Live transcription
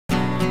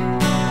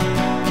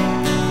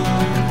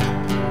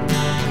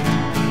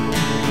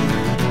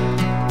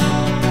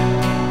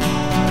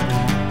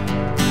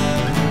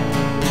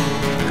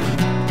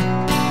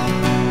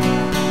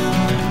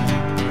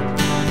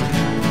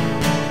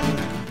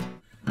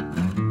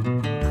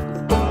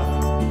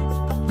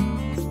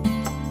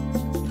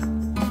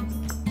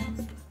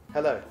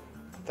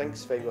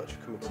thanks very much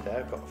for coming today.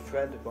 I've got a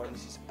friend of mine,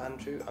 this is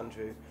Andrew.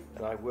 Andrew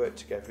and I work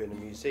together in a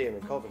museum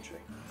in Coventry.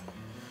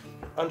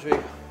 Andrew,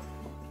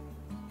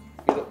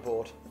 you look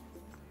bored.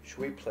 Should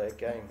we play a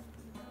game?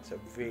 It's a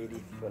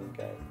really fun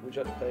game. Would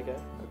you like to play a game?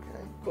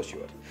 Okay. Of course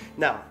you would.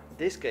 Now,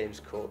 this game's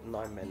called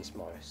Nine Men's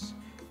Mice.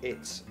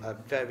 It's a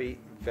very,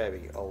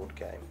 very old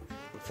game.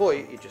 And for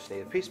you, you just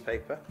need a piece of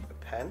paper, a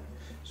pen.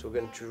 So we're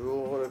going to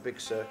draw a big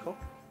circle.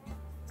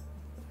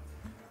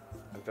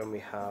 And then we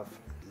have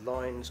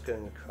lines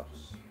going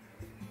across.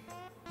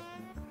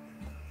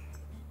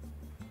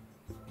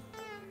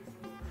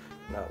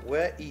 Now,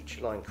 where each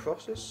line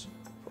crosses,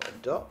 put a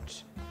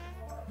dot.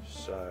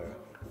 So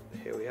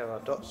here we have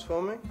our dots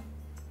forming.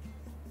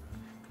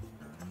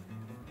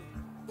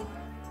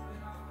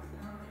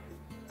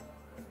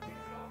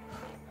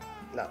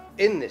 Now,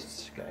 in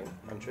this game,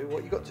 Andrew,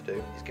 what you've got to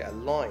do is get a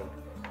line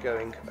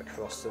going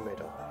across the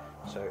middle.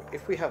 So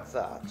if we have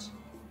that,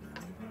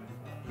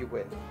 you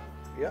win.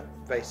 Yeah,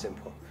 very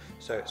simple.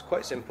 So it's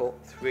quite simple,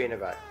 3 in a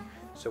row.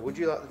 So would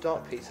you like the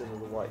dark pieces or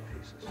the white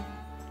pieces?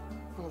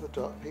 One of the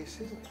dark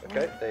pieces.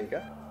 Okay, there you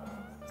go.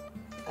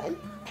 Hey.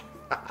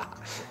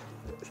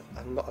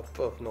 I'm not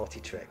above naughty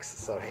tricks,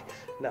 sorry.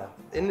 Now,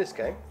 in this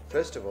game,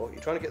 first of all,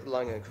 you're trying to get the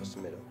line going across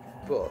the middle,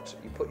 but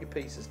you put your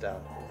pieces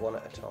down one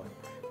at a time.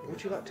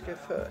 Would you like to go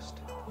first?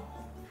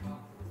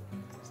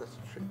 Is that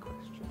a trick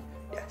question?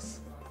 Yes.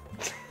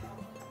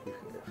 You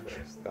can go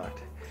first.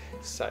 Right.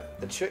 So,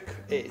 the trick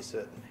is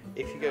that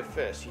if you go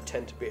first, you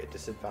tend to be at a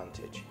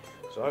disadvantage.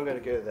 So I'm going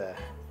to go there.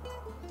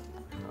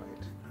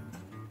 Right.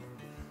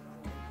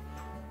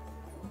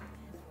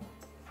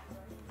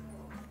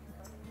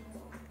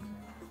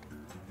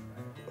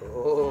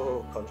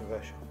 Oh,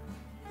 controversial.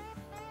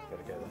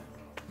 Gotta go there.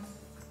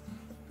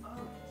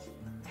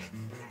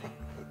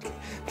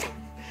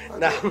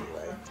 Now,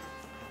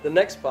 the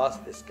next part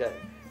of this game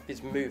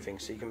is moving,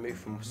 so you can move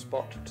from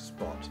spot to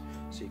spot.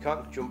 So you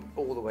can't jump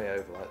all the way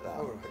over like that.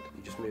 Oh, right.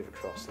 You just move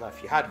across. Now,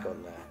 if you had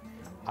gone there,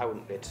 I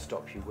wouldn't be able to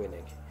stop you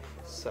winning.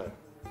 So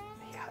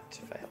he had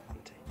to fail,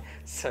 hadn't he?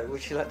 So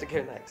would you like to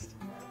go next?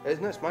 No,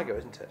 it's my go,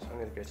 isn't it? So I'm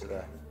going to go to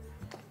there.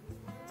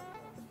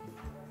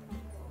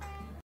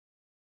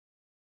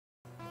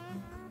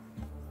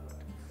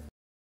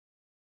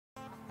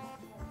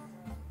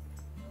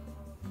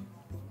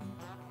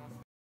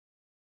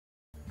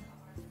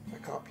 I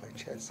can't play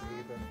chess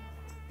either.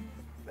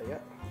 There you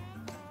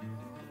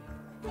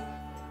go.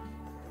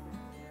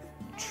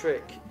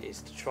 Trick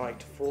is to try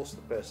to force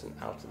the person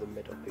out of the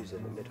middle who's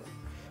in the middle.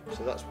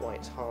 So that's why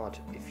it's hard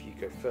if you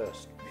go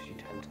first, because you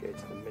tend to go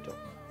to the middle.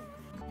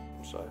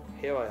 So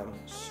here I am,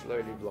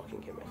 slowly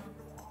blocking him in.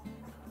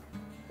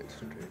 It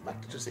doesn't really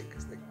matter, does it?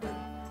 Because they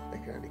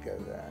can only go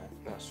there.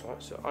 That's right,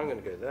 so I'm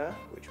going to go there,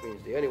 which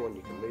means the only one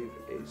you can move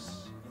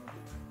is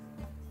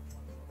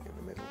In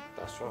the middle.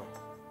 that's right.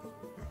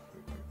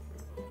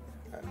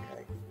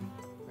 Okay.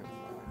 Never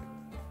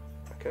mind.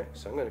 Okay,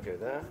 so I'm going to go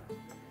there.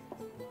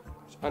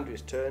 It's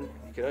Andrew's turn.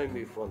 You can only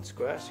move one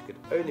square, so you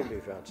could only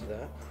move around to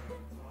there,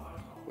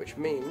 which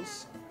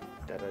means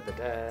da da da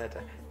da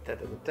da da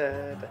da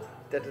da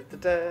da da da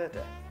da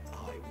da. I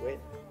win.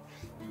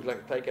 Would you like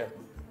to play again?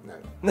 No.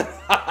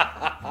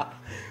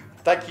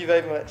 Thank you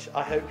very much.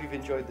 I hope you've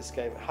enjoyed this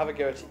game. Have a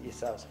go at it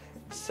yourselves.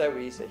 It's so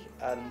easy,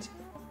 and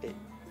it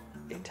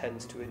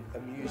tends to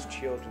amuse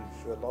children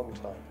for a long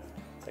time.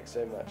 Thanks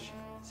so much.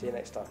 See you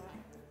next time.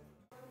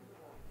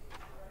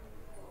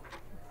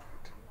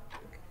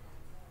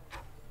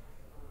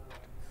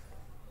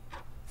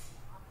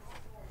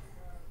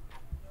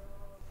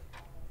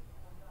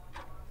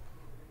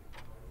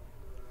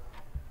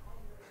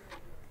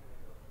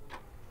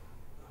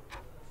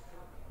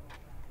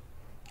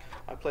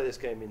 I play this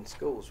game in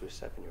schools with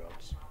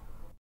 7-year-olds.